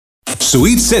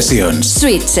Sweet Sessions.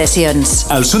 Sweet Sessions.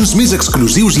 Els sons més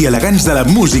exclusius i elegants de la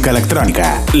música electrònica.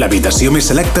 L'habitació més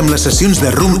selecta amb les sessions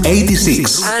de Room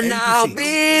 86.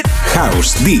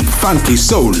 House, Deep, Funky,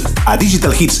 Soul. A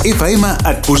Digital Hits FM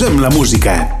et posem la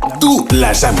música. Tu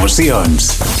les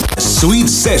emocions.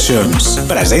 Sweet Sessions.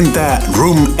 Presenta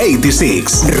Room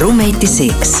 86. Room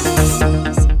 86.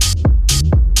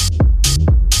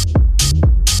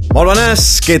 Molt bones,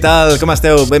 què tal? Com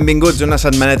esteu? Benvinguts una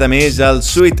setmaneta més al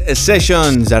Sweet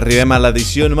Sessions. Arribem a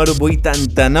l'edició número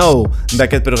 89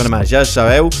 d'aquest programa. Ja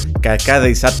sabeu que cada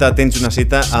dissabte tens una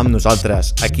cita amb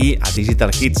nosaltres, aquí a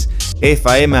Digital Hits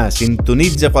FM.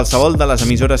 Sintonitza qualsevol de les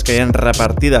emissores que hi ha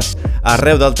repartides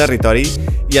arreu del territori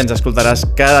i ens escoltaràs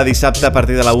cada dissabte a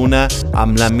partir de la 1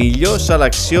 amb la millor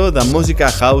selecció de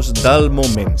música house del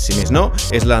moment. Si més no,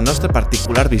 és la nostra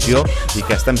particular visió i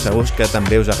que estem segurs que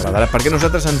també us agradarà, perquè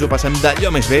nosaltres ens ho passem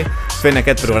d'allò més bé fent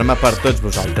aquest programa per tots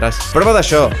vosaltres. Prova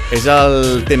d'això és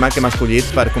el tema que hem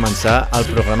escollit per començar el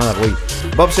programa d'avui.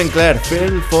 Bob Sinclair,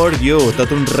 Feel For You,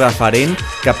 tot un referent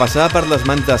que passava per les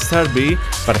mans de Starby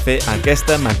per fer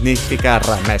aquesta magnífica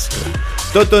remescla.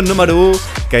 Tot un número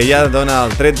 1 que ja dona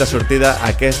el tret de sortida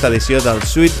a aquesta edició del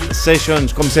Sweet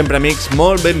Sessions. Com sempre, amics,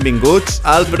 molt benvinguts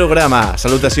al programa.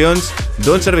 Salutacions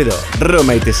d'un servidor,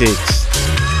 Room 86.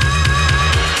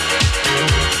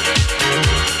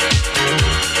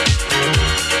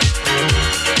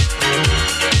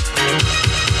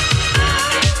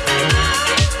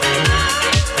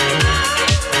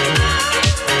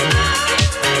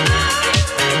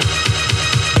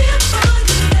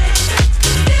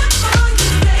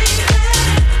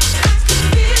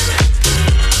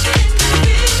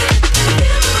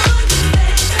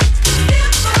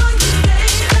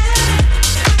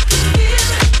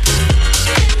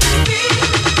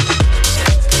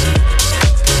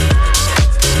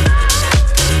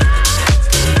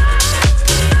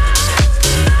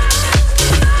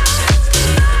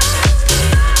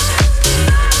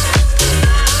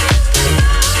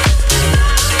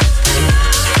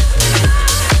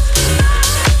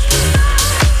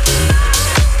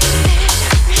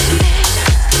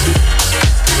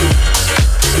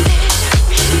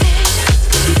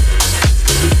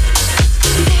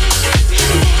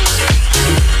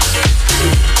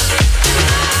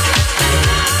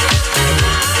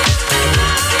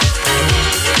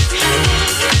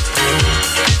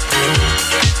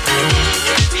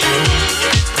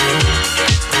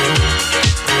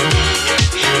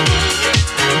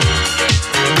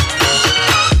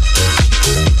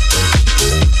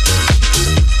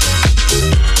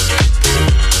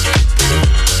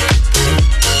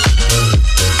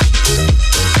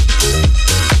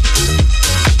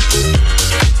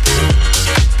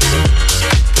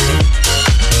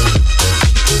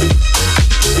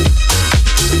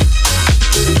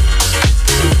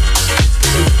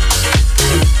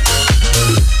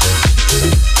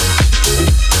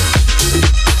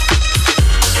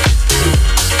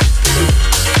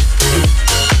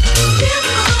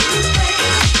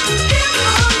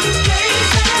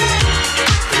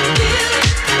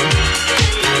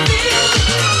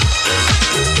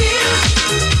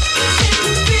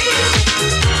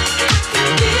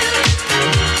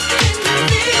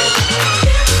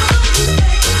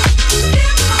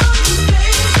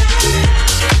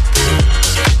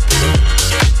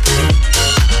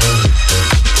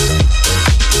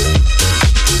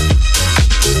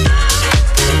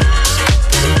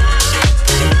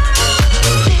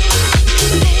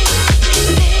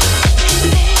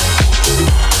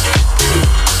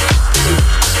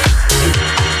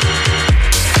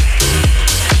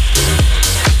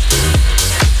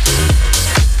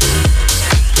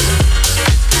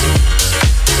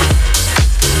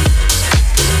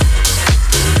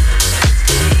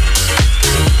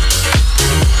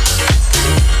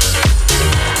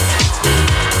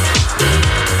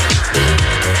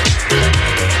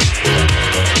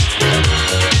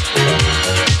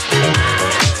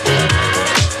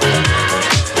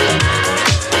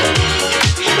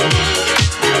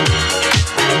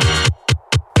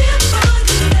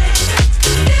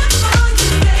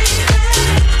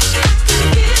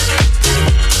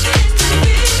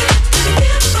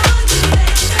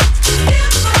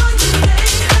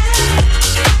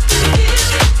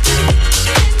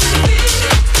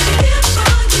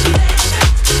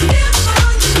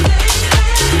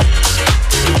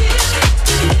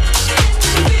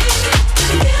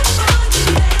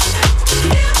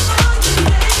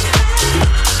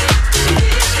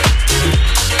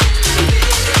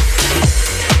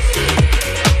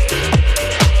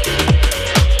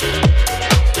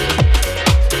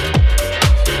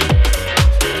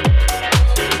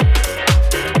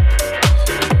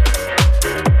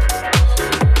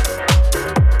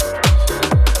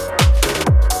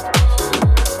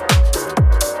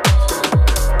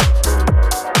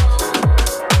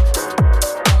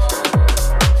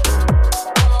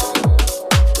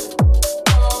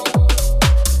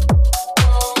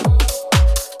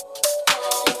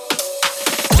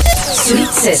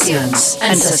 Sessions.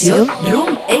 En sessió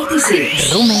Room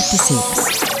 86. Room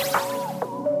 86.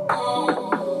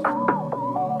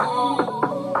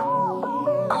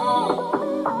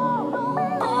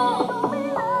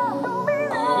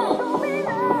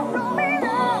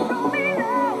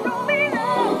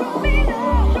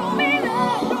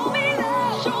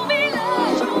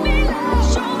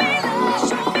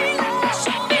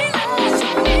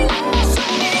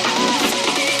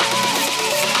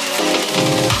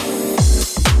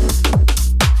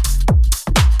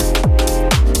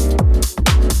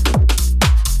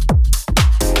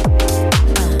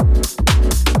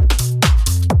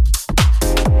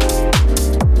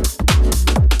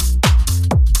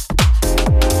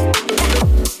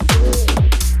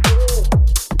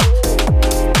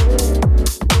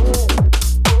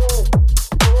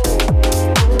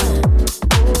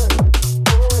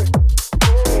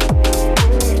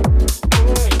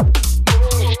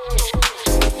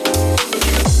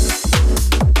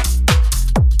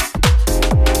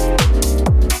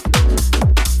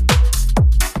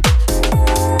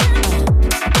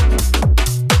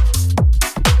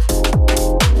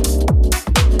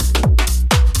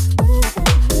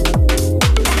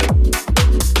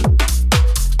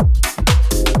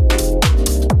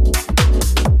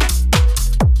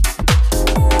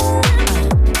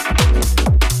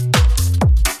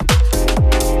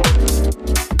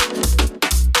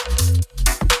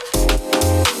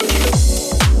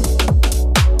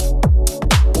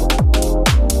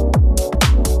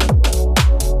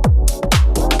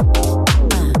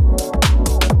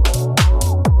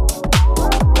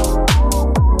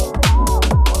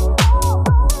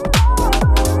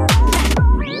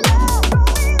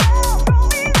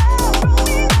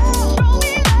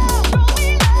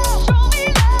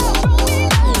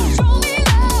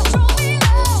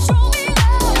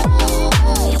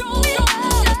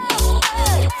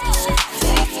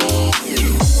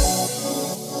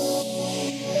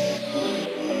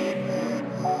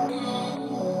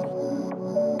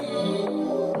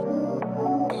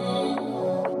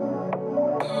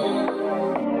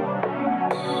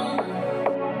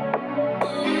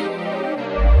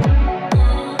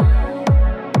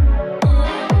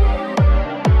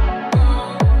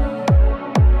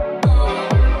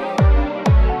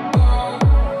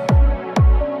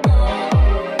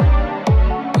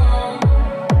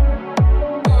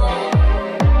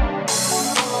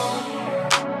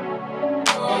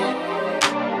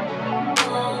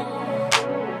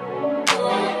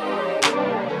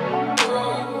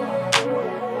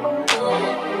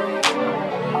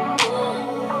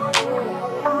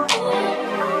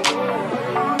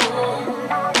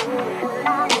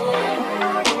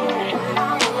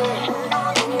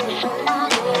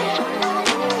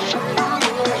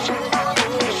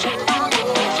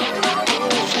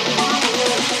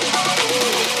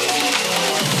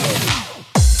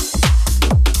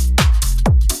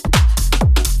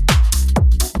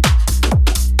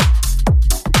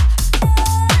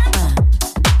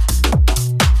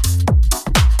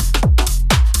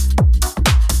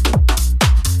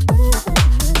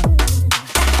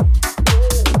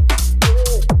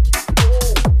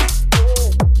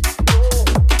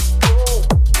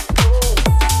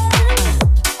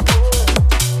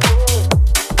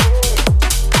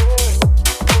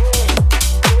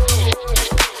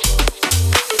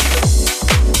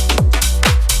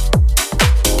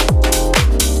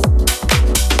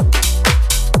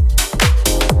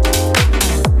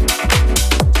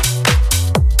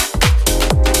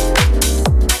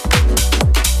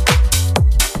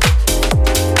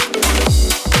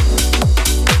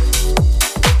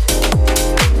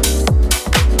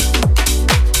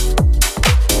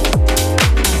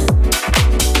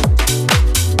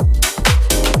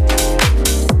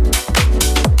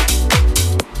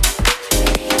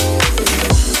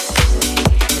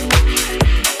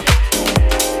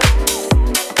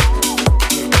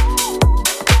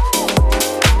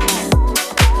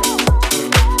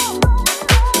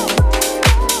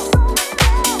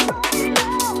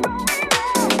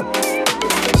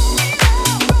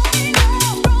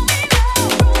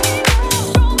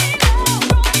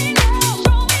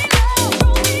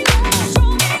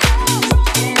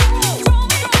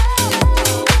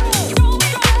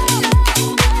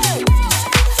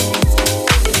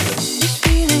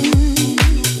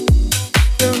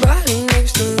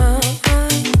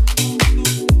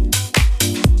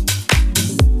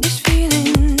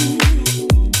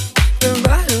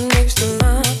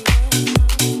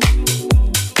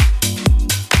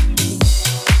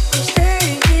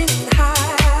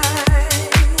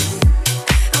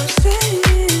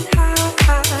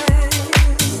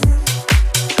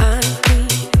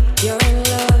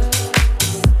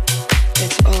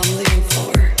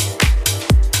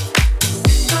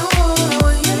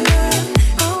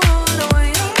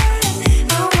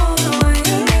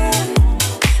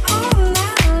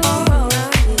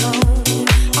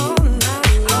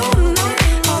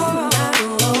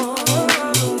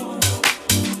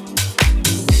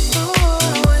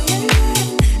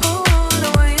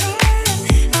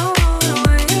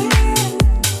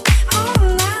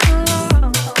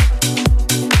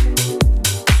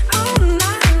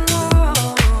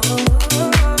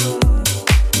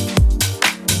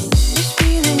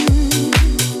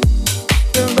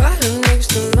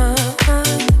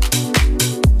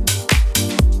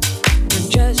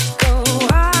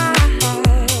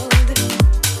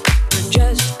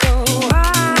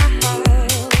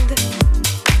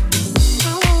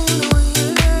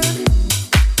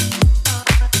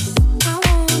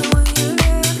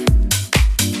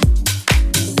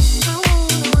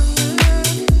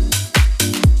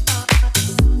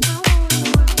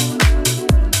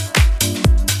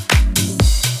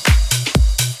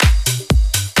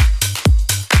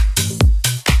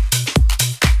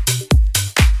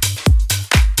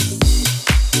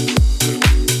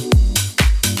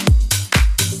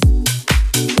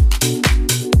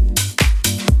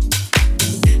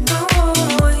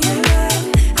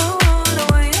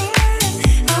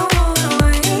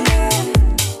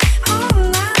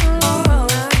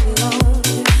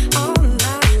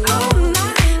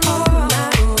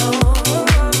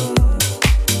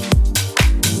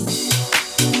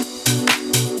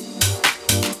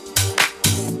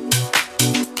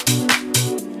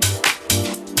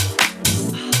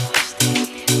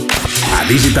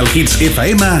 Digital Hits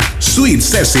FM, Sweet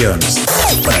Sessions.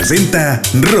 Presenta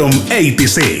Room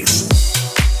 86.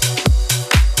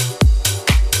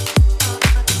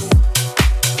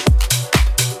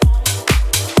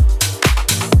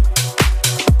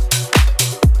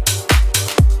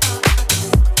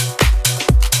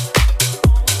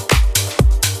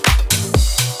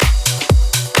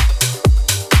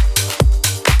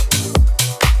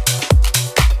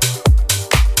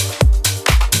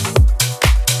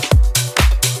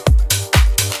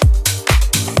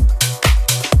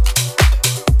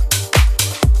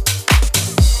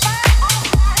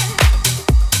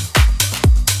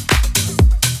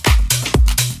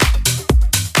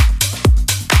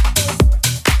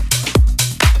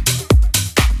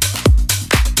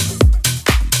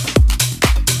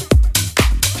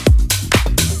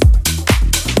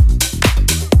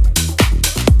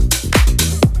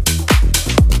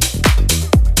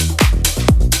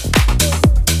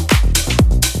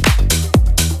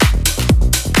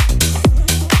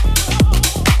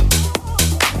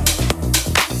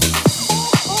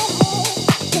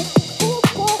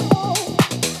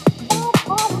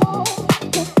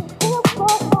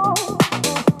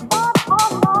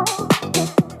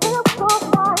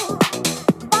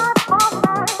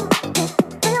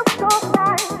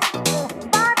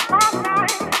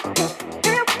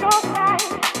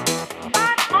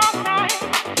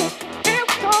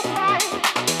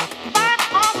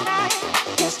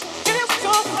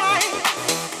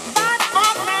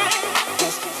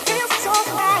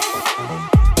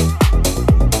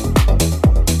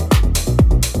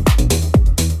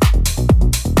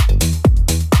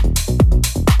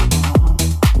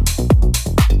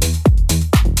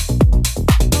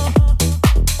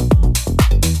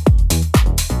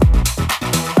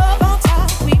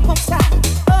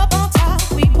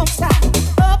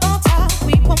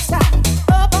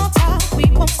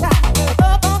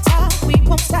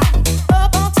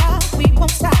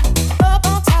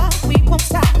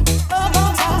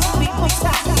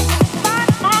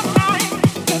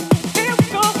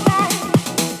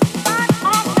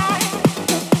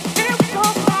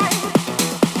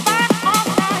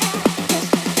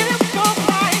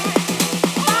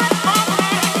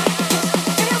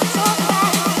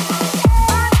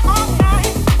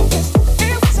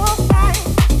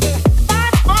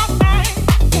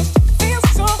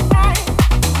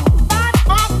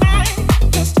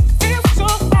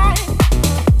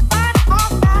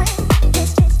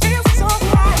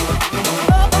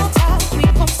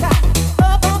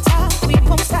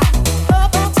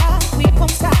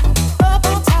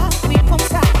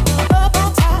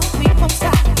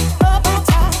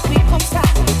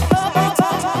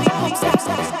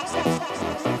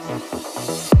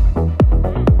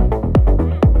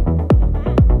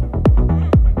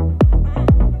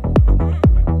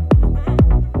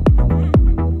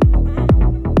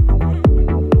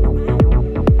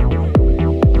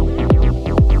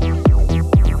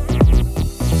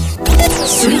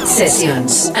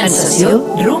 Sessions. En sessió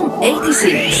Room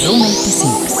 86. Room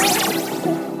 86.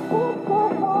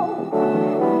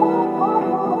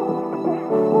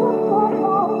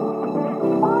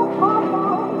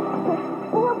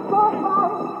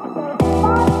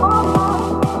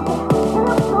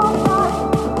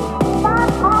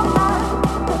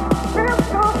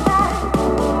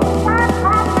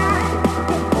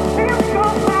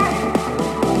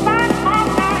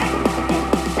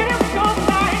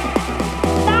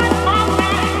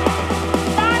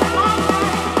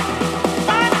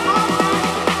 Bye.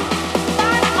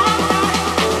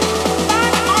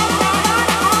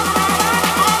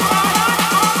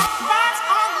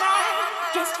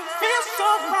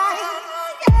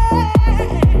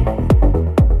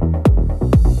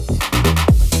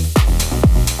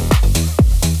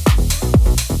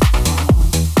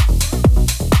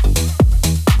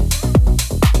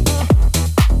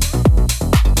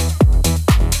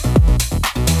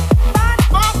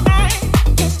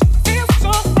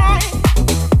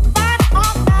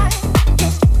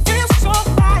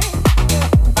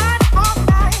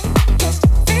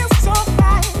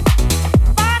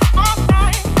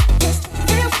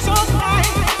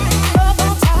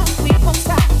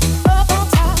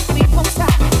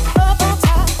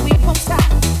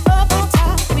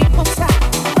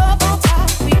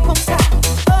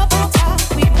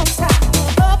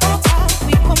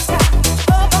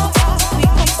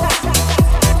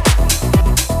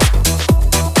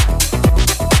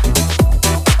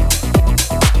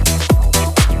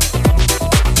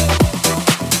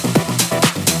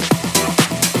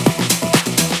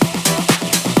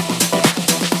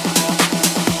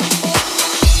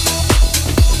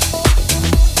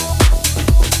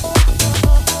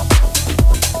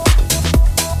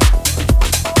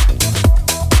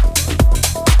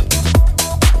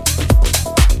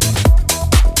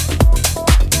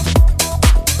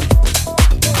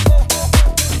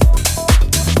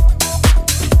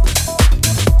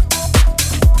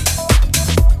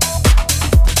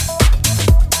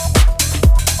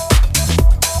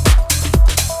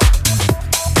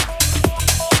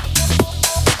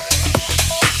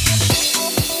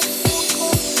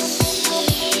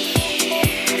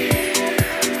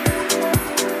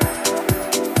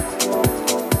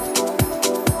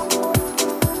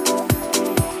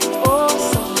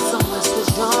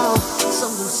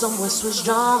 somewhere switched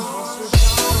on.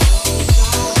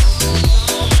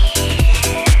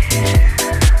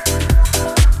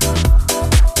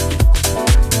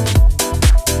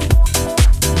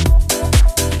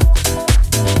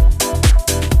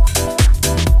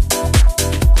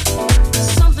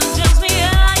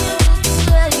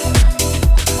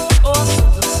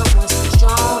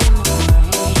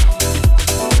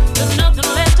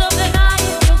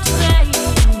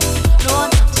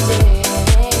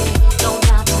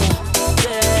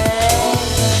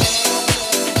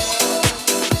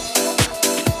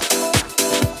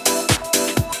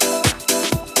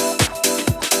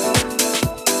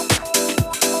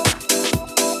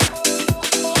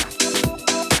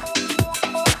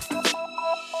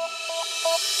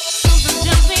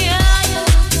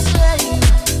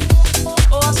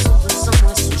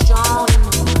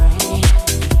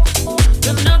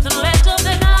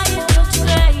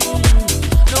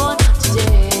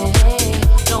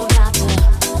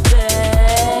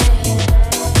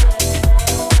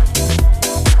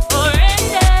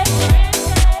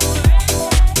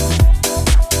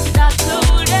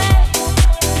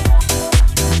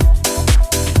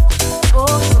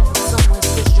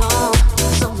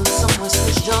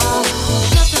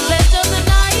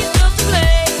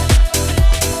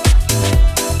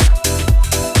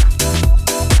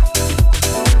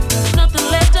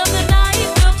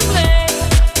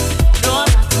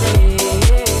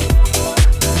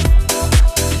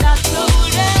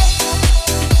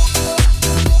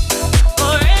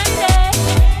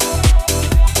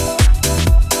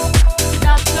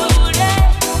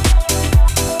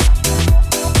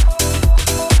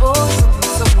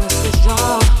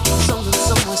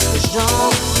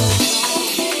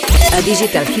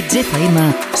 Digital Hits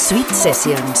FM Sweet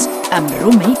Sessions amb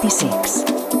Room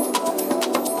 86.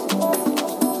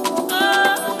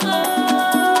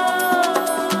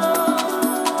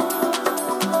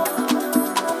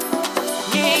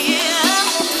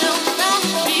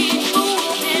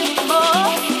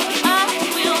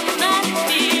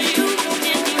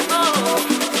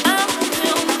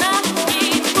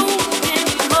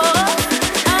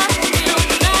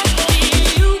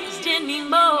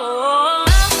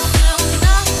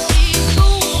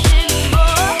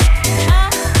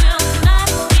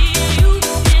 Not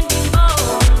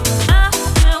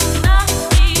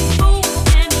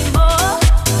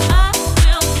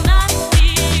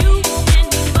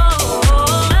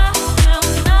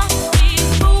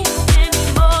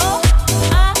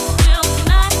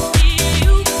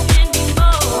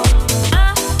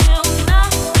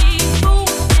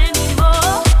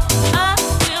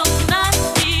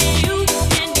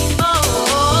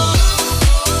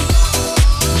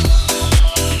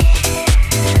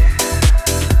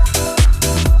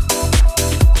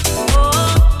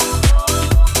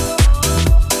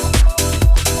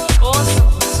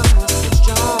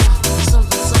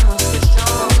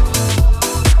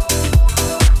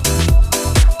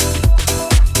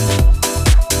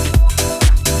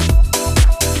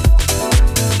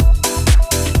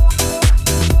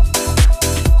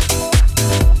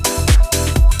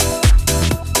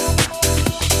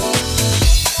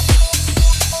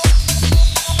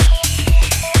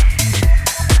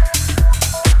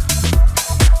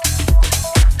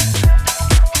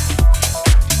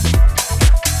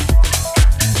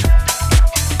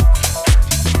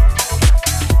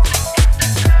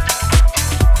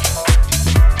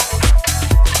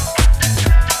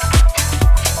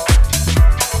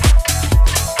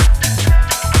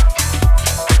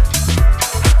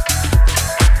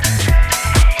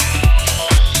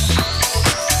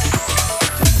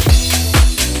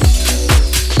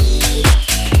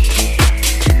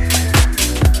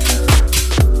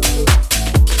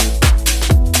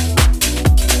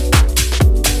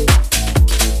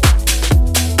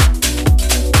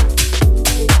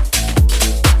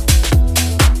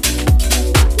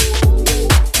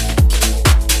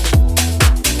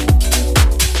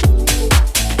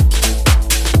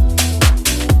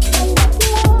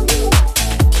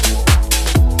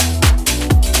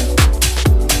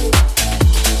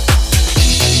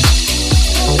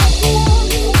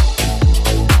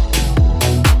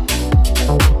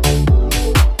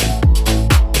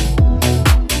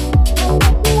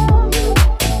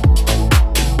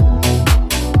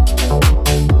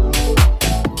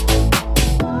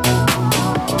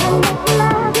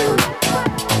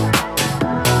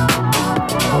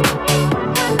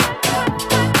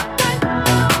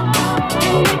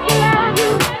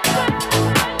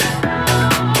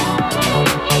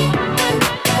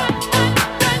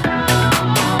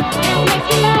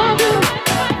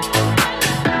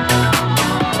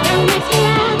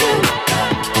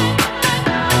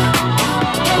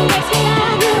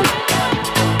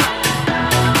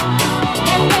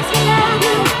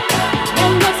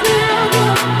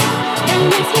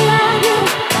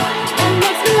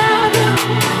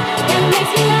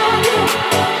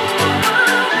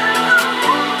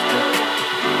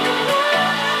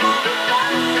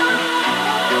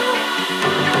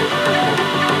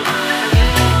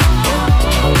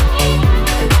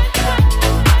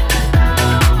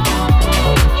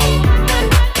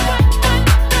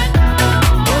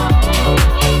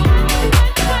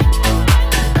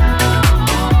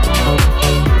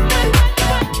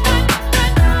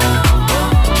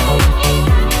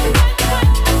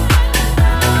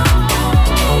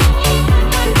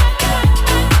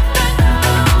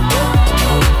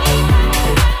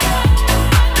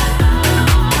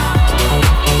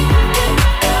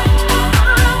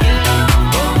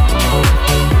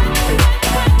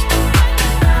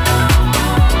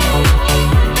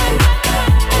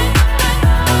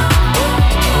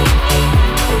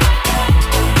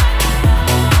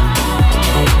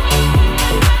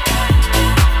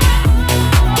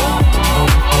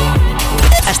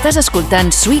Estàs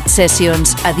escoltant Sweet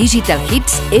Sessions a Digital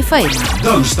Hits FM.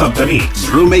 Don't stop the mix.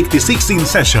 Room 86 in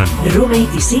session. Room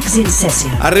 86 in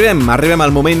session. Arribem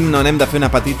al moment on hem de fer una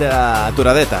petita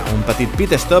aturadeta, un petit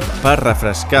pit stop per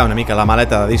refrescar una mica la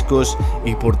maleta de discos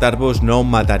i portar-vos nou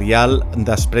material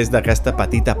després d'aquesta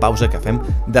petita pausa que fem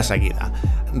de seguida.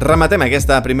 Rematem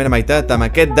aquesta primera meitat amb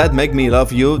aquest That Make Me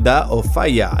Love You de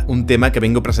Ofaya, un tema que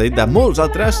vingut precedit de molts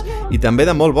altres i també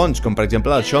de molt bons, com per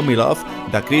exemple el Show Me Love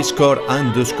de Chris Core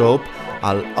and Duscope,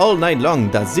 el All Night Long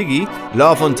de Ziggy,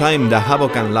 Love on Time de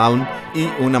Havoc and Lawn i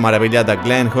una meravella de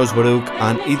Glenn Hosbrook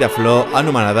and Ida Flo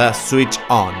anomenada Switch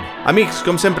On. Amics,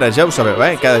 com sempre, ja ho sabeu,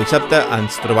 cada dissabte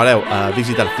ens trobareu a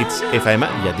Digital Hits FM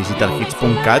i a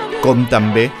digitalhits.cat, com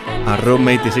també a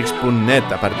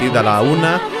room86.net. A partir de la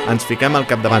 1 ens fiquem al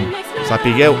capdavant.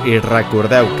 Sapigueu i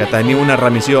recordeu que teniu una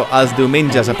remissió els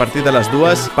diumenges a partir de les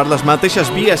 2 per les mateixes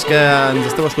vies que ens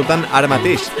esteu escoltant ara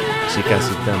mateix. Així que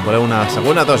si voleu una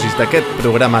segona dosis d'aquest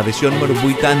programa, edició número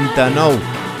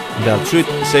 89 del Sweet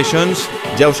Sessions,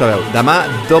 ja ho sabeu, demà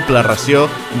doble ració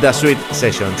de Sweet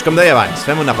Sessions. Com deia abans,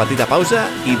 fem una petita pausa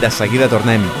i de seguida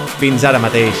tornem. Fins ara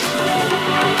mateix.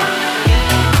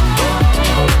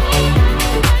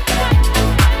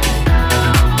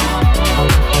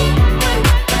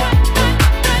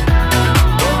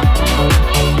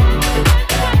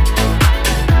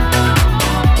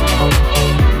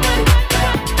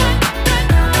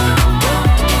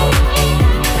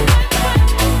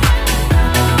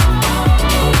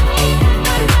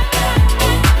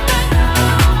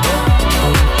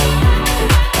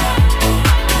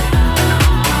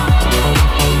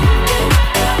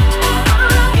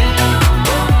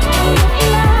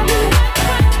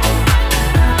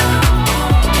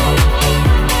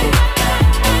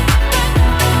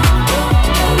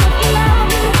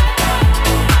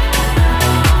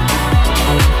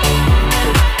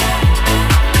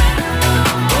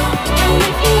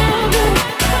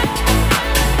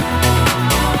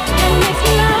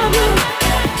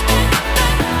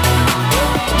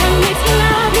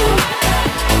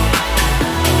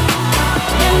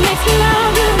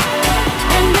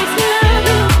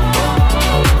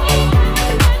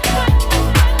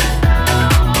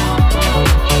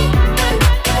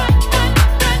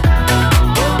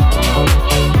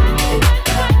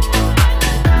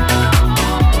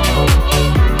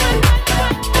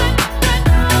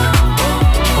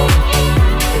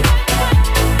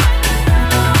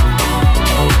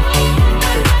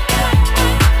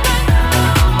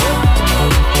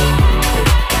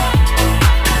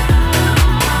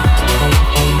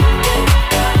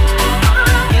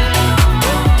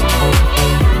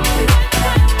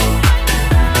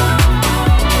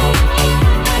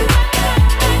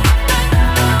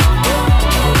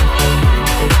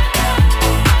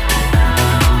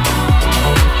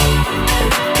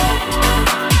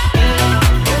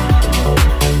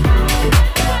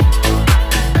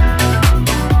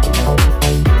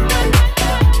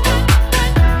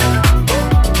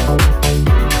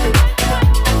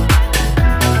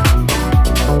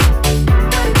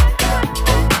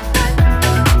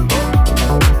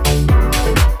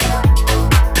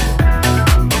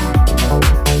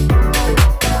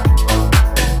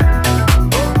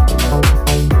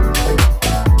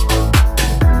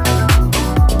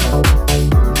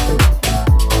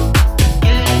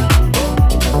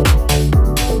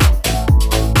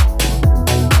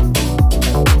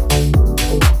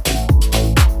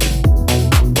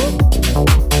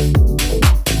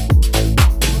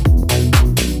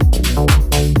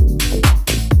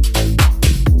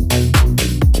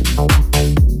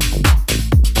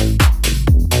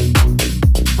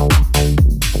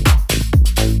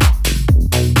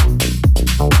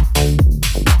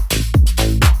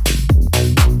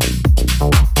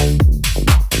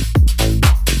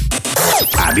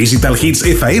 Digital Hits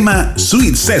FM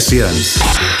Sweet Sessions.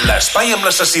 L'espai amb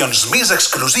les sessions més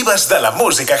exclusives de la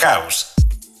música house.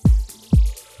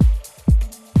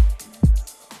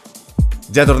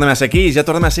 Ja tornem a ser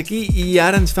aquí i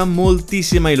ara ens fa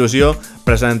moltíssima il·lusió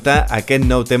presentar aquest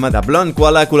nou tema de Blonde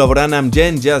Koala col·laborant amb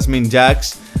Jen Jasmine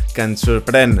Jax, que ens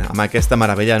sorprèn amb aquesta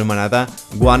meravella anomenada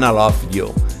Wanna Love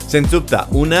You. Sens dubte,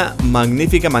 una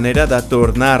magnífica manera de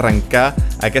tornar a arrencar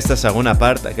aquesta segona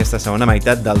part, aquesta segona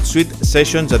meitat del Sweet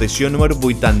Sessions edició número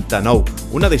 89.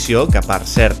 Una edició que, per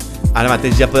cert, ara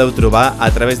mateix ja podeu trobar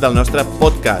a través del nostre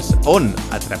podcast, on,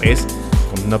 a través,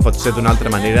 com no pot ser d'una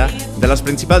altra manera, de les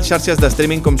principals xarxes de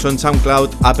streaming com són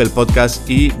SoundCloud, Apple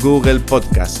Podcast i Google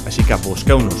Podcast. Així que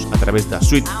busqueu-nos a través de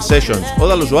Sweet Sessions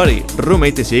o de l'usuari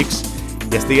Room86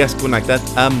 i estigues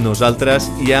connectat amb nosaltres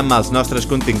i amb els nostres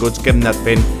continguts que hem anat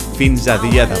fent fins a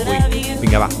dia d'avui.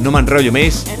 Vinga, va, no m'enrotllo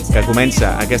més, que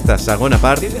comença aquesta segona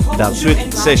part del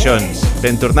Sweet Sessions.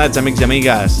 Ben tornats, amics i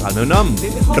amigues. El meu nom,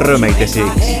 Room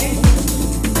 86.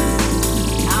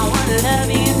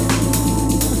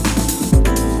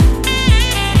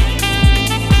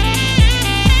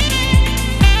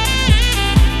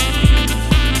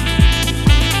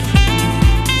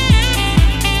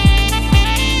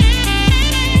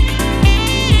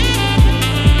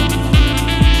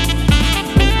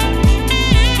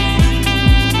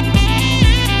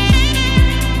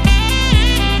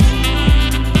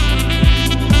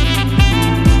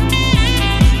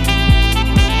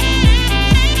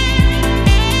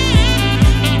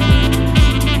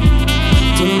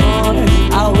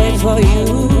 For you,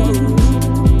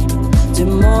 the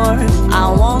more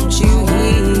I want you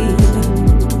here.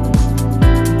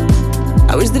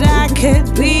 I wish that I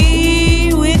could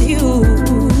be with you.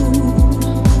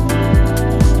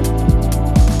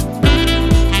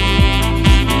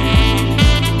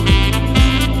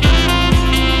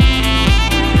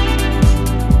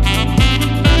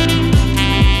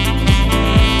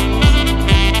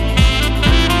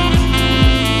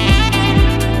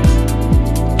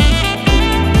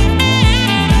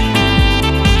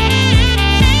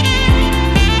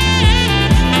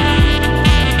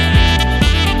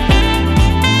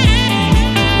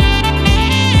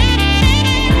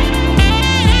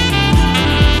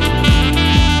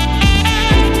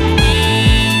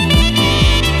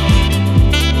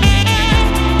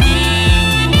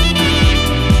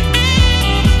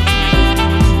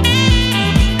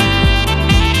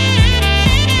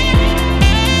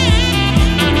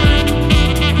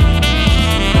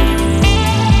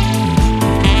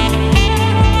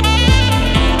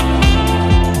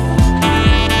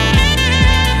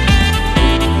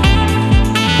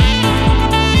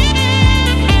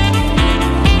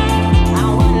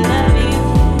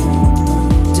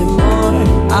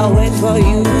 For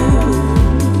you,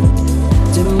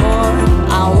 the more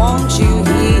I want you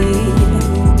here.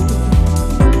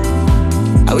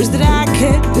 I wish that I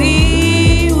could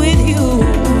be with you.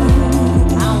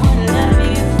 I wanna love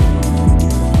you.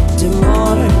 The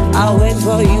more I wait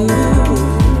for you,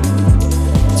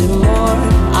 the more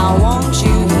I want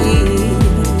you here.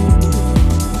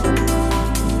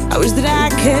 I wish that I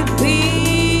could be.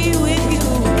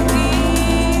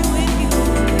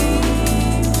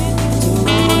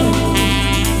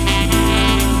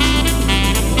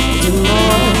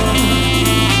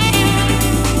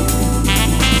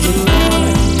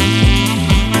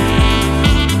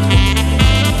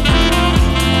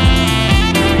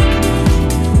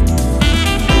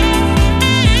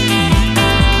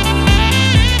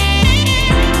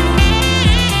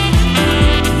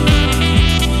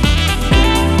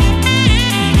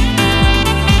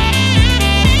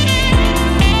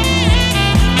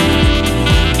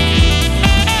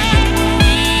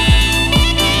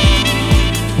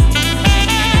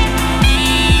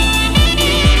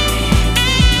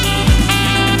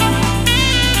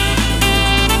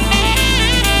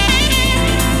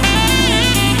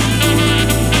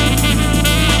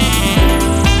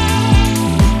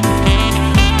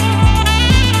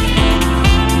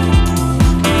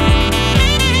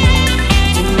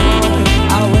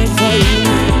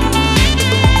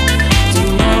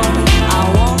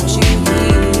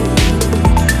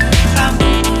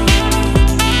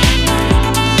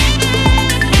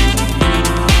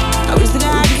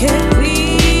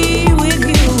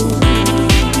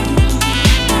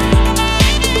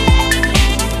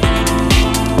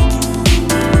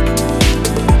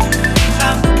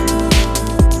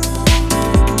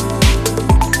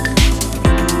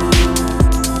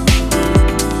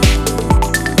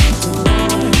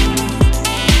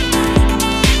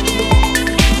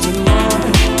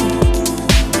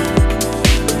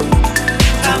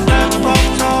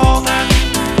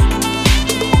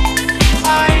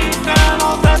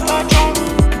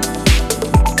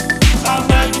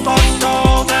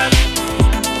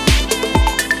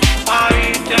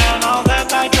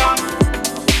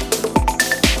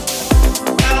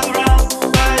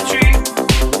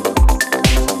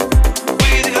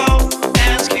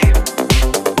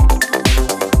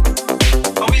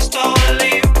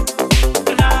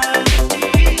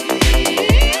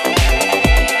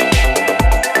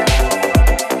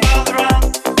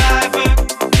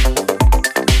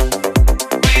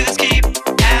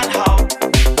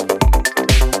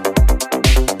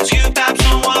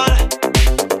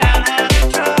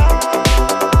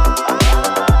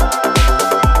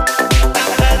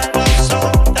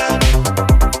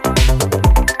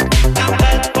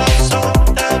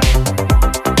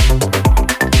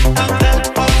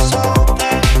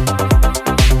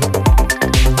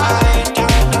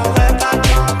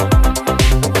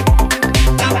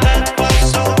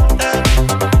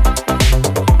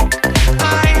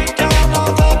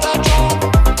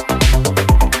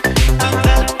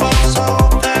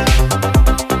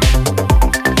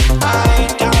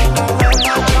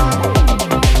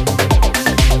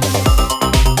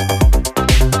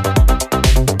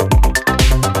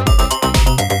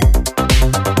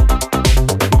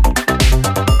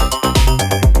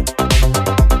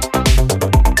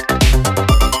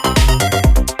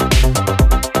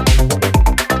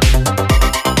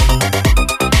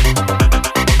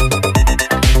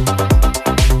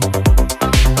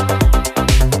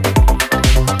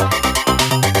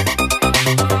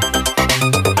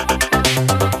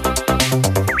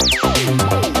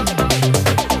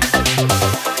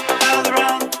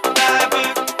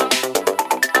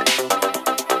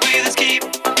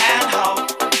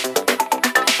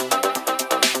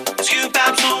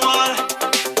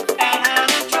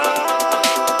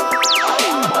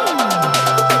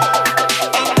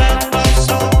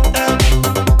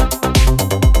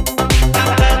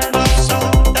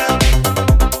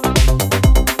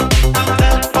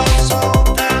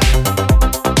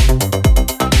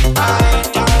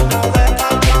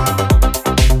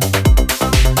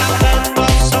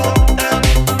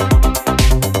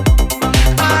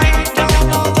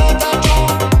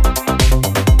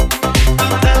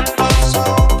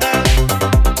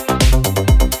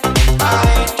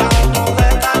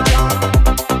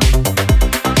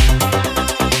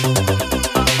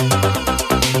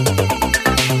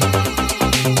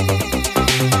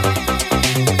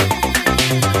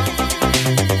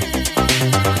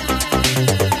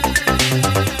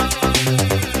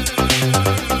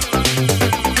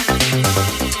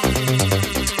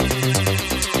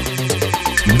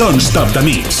 Don't Stop the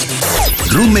Mix.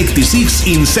 Room 86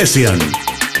 in session.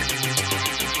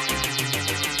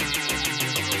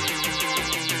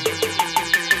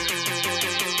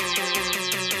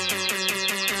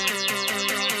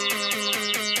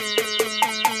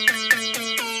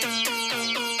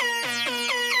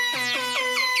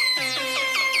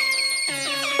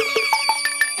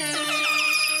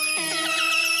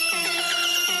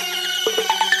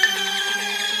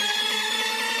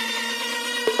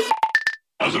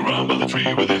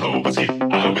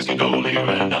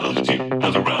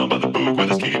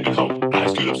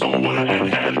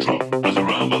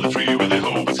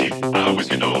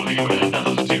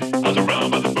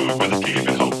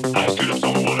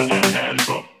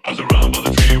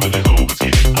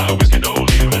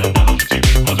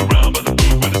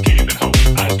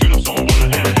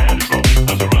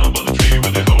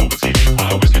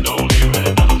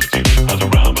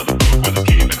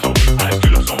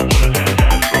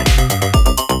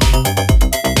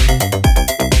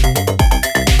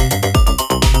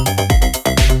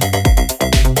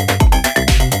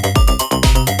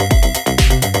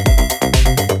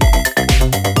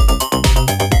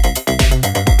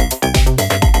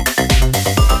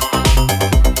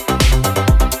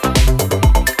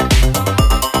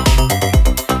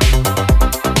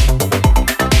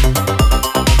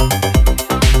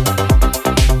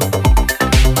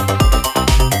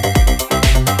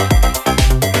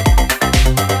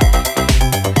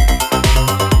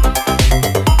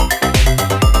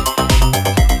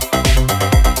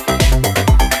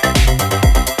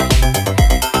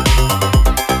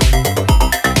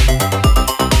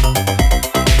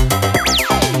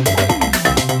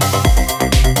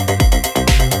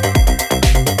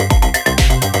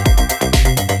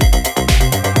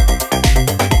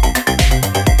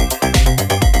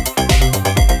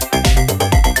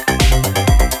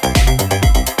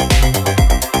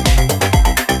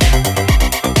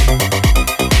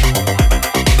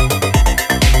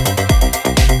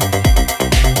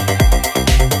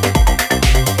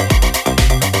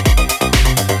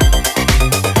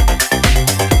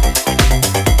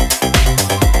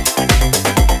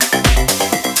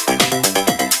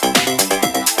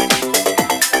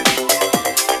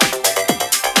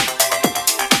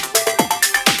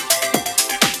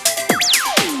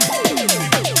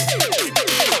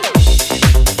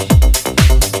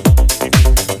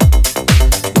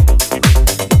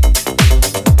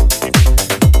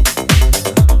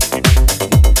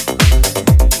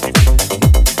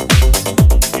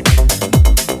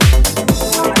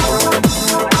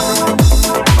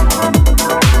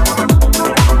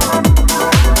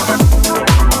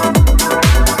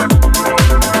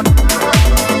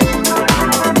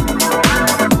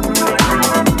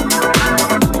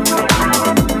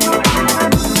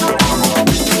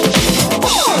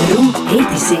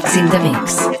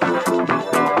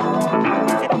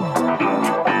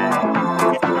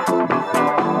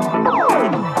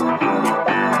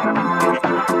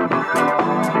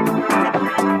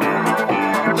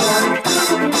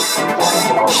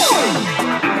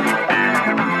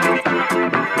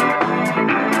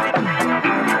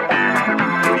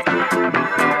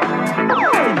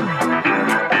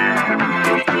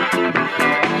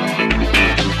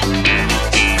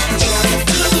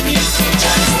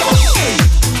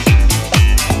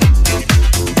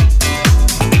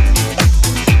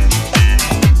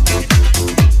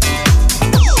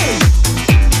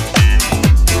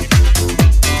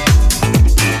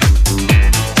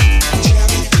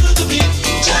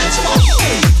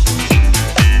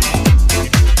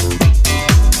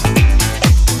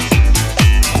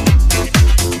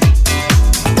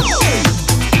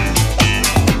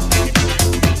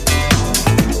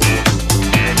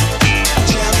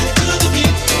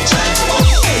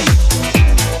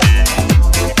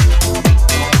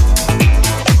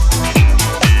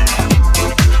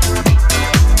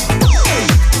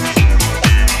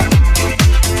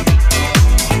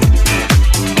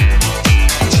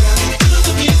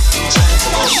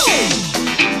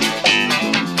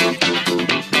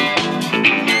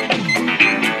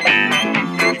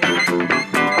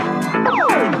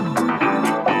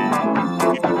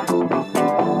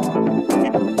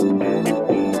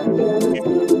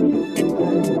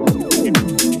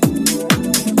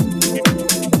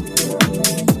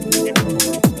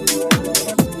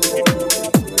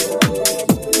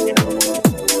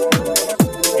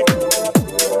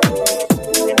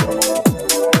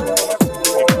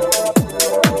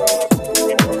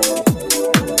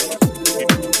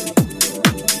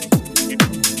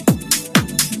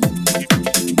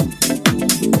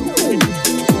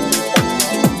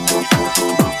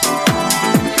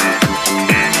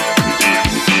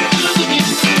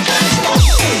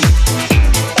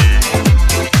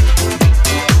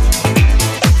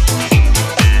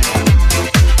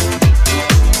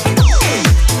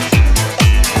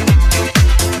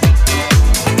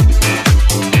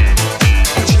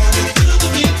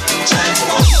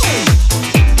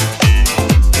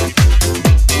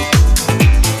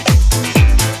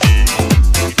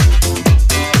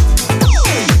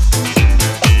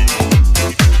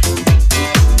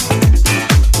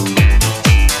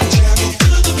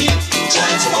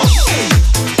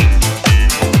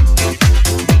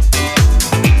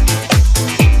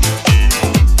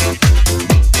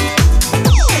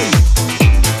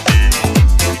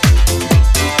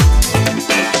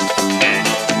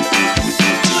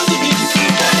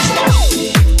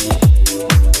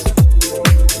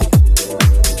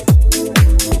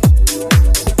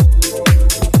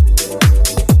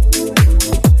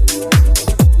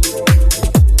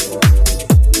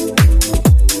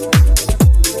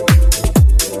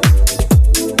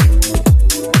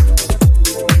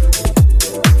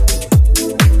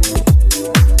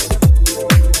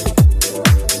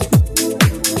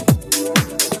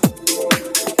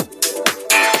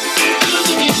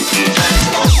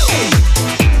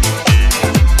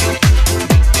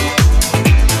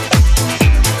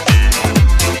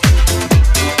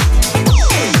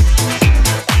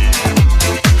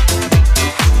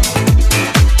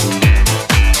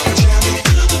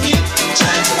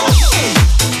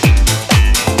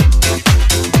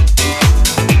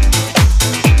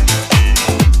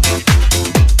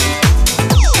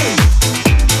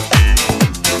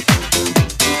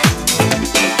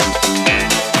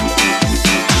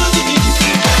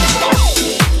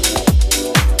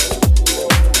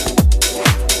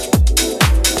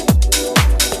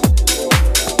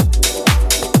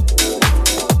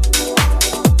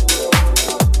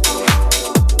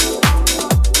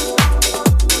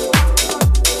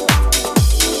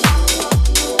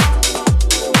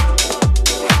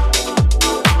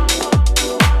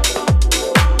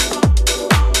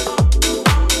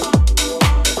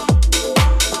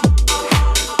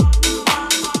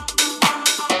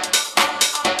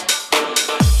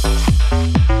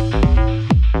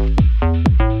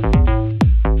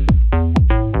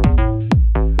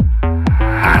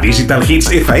 Digital Hits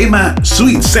FM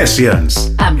Sweet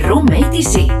Sessions. Amb Room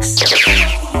 86.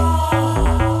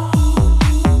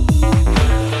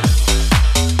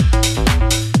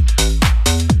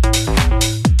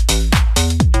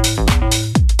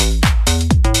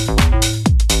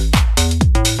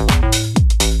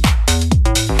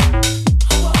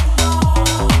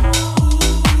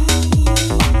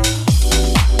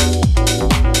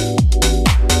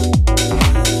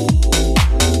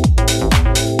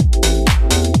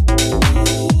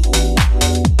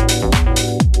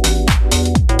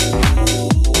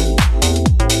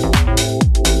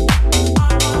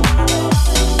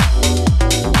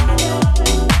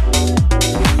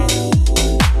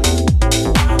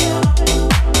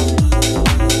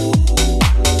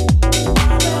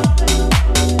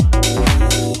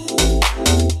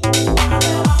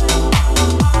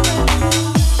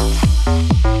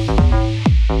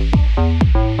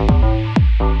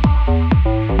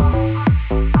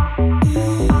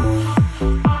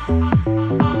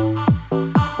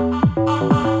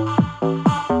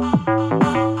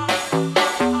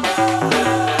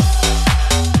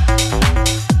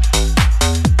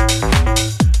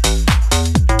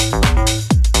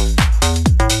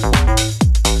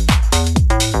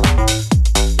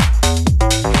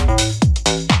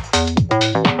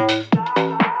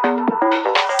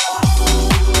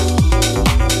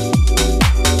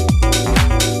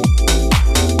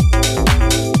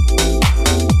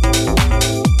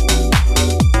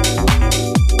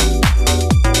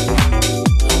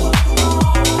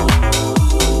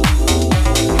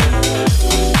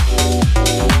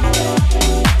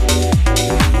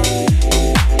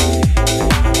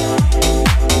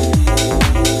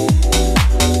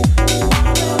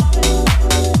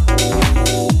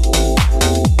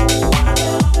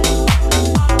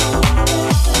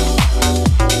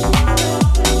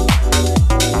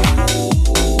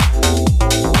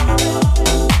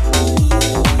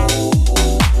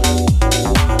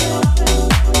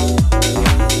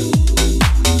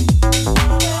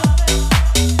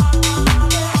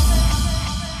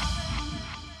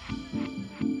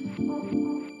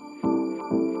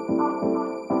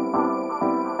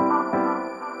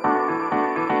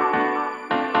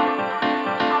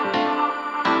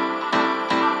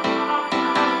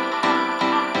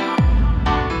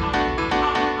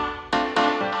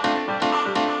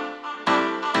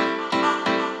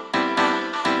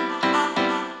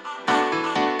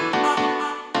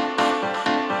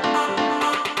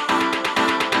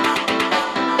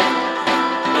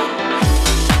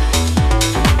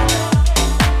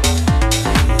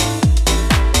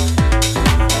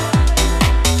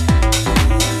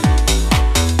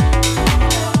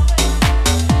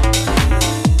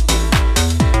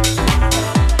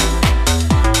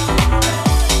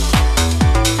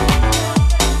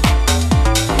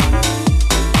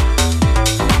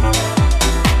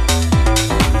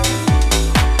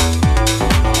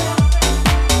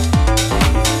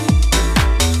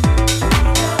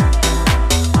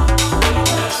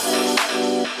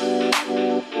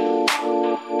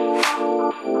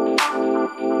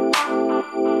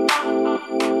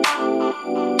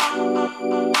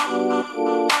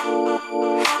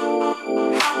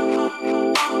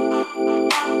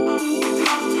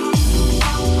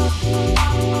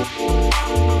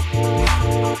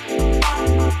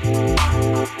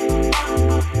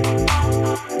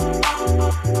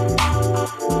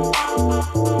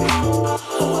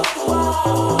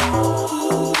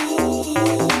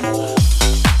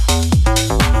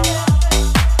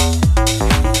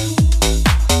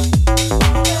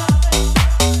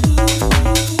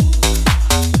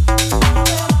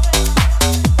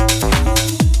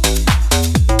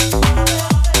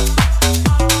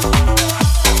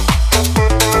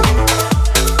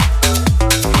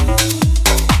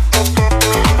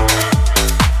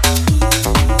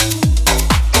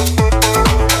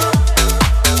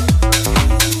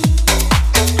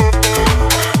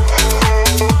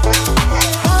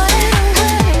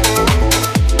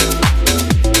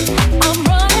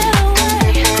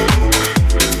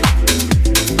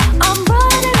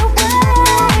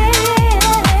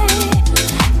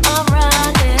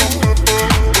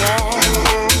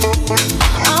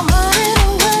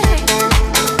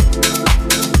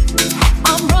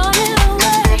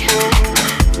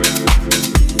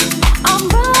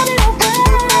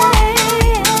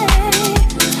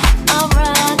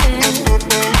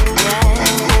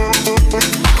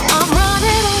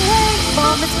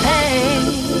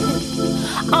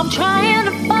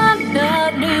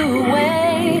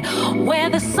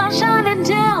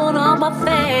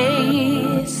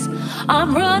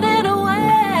 I'm running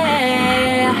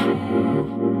away.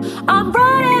 I'm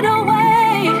running away.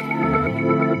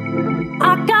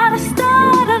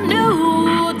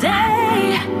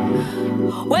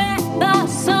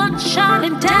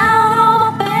 shining down on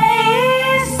my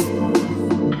face,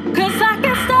 'cause I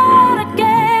can start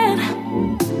again.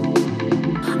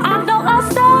 I know I'll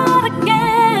start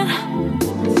again.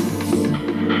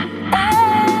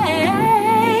 Hey,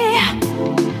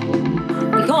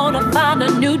 I'm gonna find a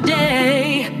new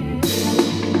day.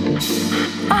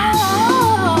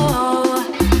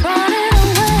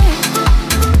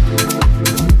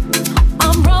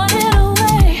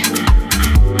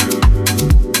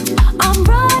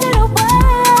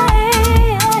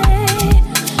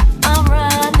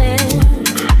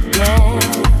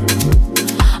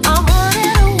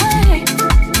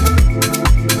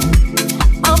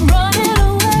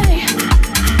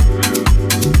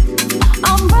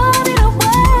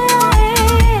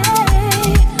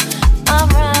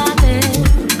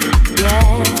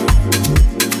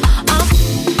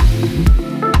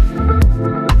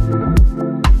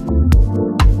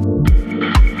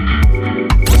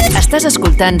 Estàs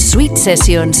escoltant Sweet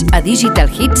Sessions a Digital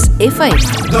Hits FM.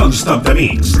 Don't stop the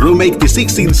mix. Room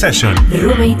 86 in session.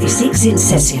 Room 86 in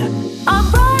session.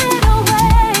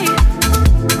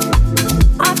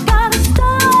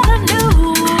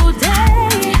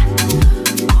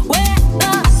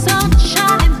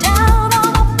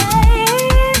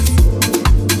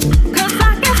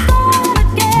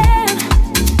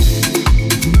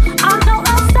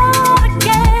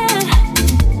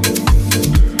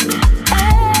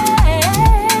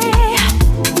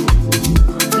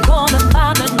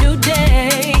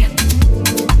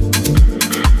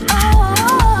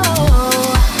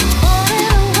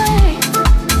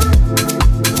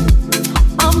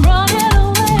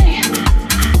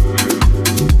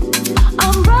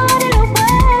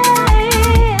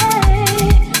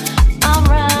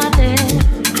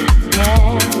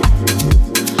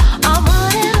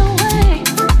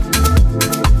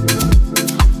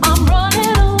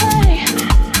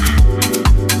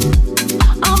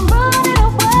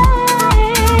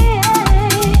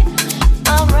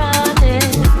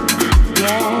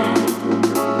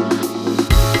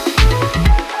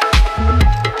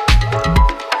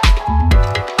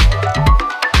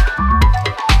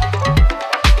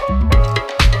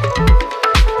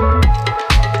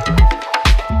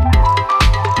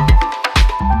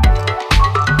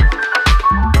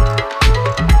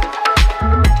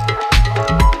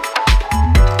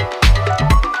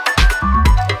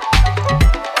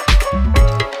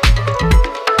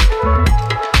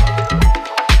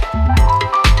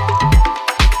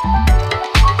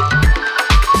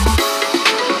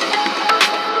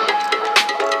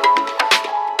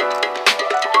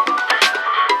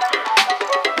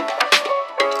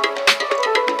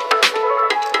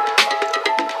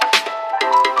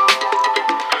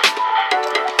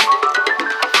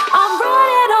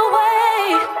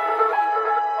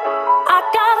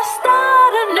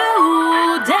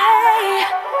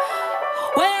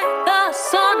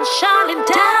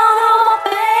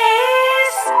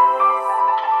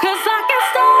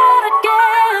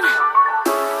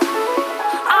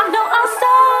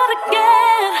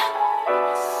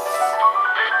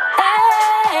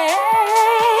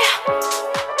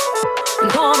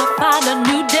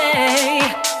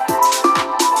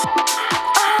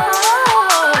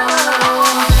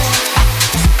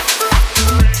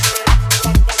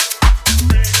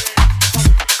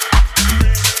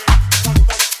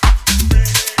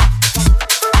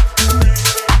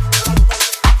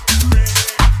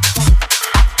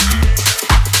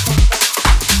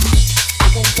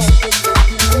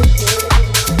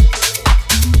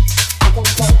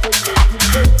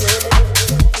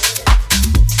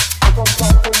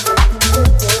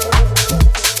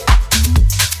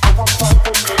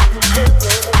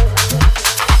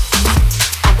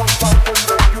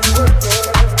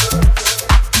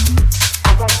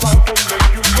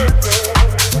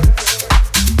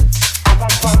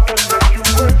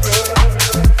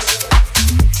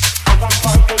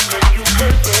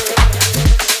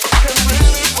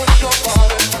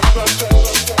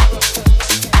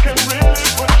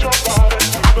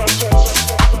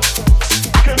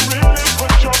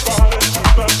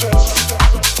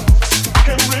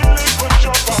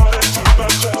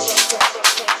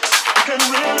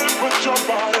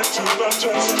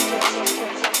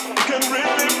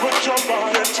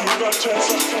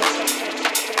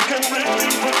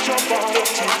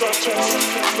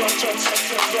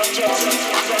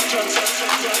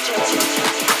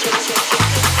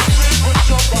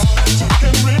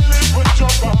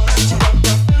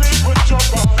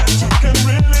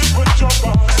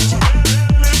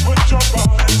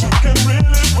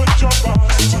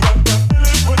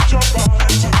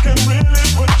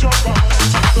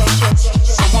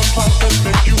 Someone tries to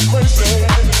make you crazy.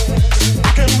 You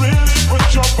can really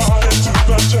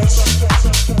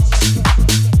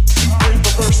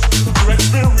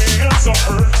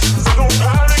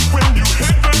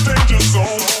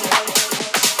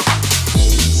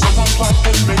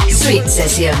Sweet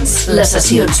Sessions, les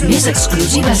sessions més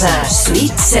exclusives a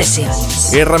Sweet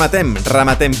Sessions. I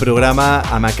rematem programa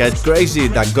amb aquest Crazy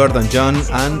de Gordon John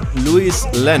and Louis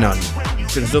Lennon.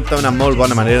 Sens dubte una molt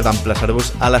bona manera d'emplaçar-vos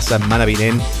a la setmana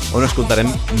vinent, on escoltarem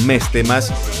més temes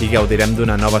i gaudirem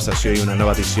d'una nova sessió i una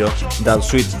nova edició del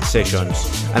Sweet Sessions.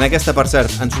 En aquesta, per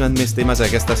cert, han sonat més temes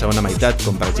aquesta segona meitat,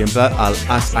 com per exemple el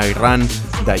As I Run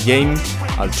de Yame,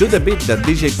 el To The Beat de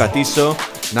DJ Patiso,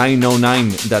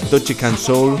 909 de Dochi Can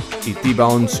Soul i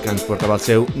T-Bones, que ens portava el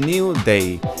seu New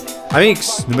Day.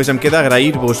 Amics, només em queda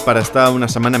agrair-vos per estar una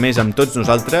setmana més amb tots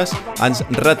nosaltres. Ens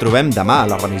retrobem demà a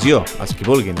la remissió, els que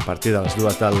vulguin, a partir de les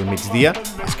 2 del migdia,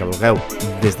 els que vulgueu,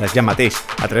 des de ja mateix,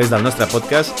 a través del nostre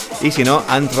podcast, i si no,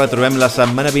 ens retrobem la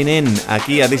setmana vinent,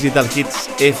 aquí a Digital Hits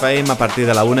FM a partir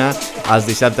de la 1. Els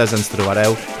dissabtes ens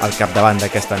trobareu al capdavant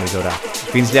d'aquesta emissora.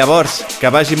 Fins llavors,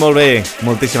 que vagi molt bé.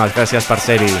 Moltíssimes gràcies per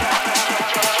ser-hi.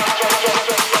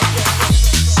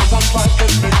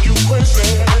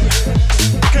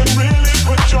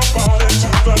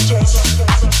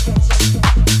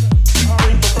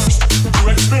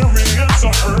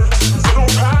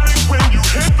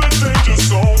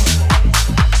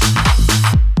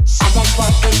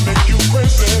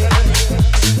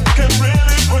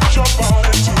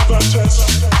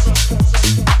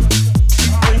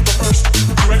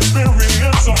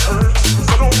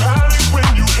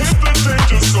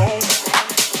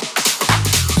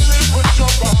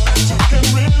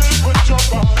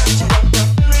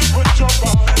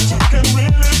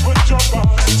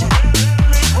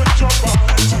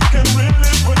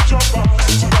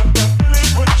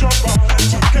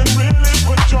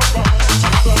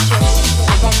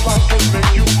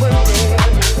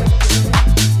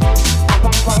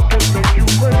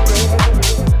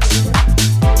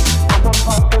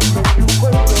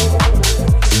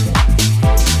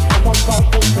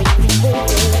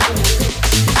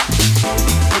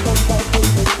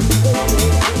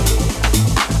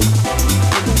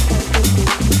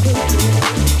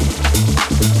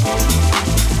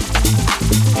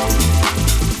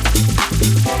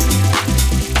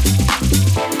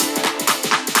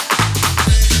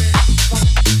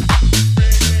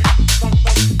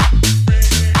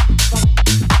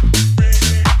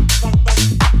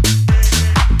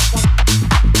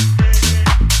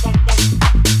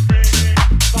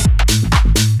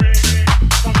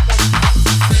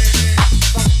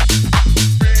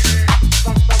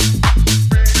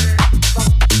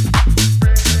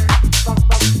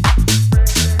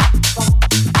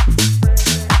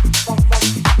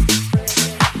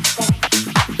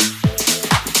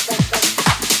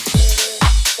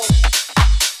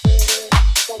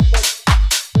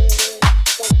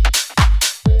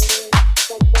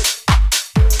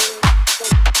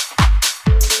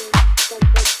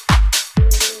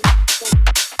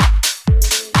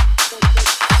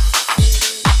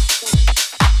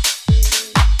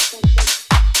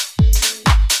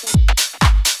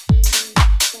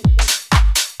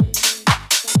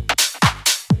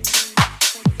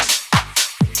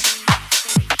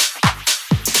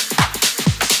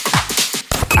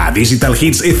 Digital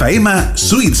Hits FM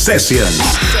Sweet Sessions.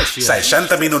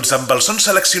 60 minuts amb els sons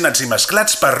seleccionats i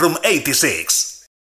mesclats per Room 86.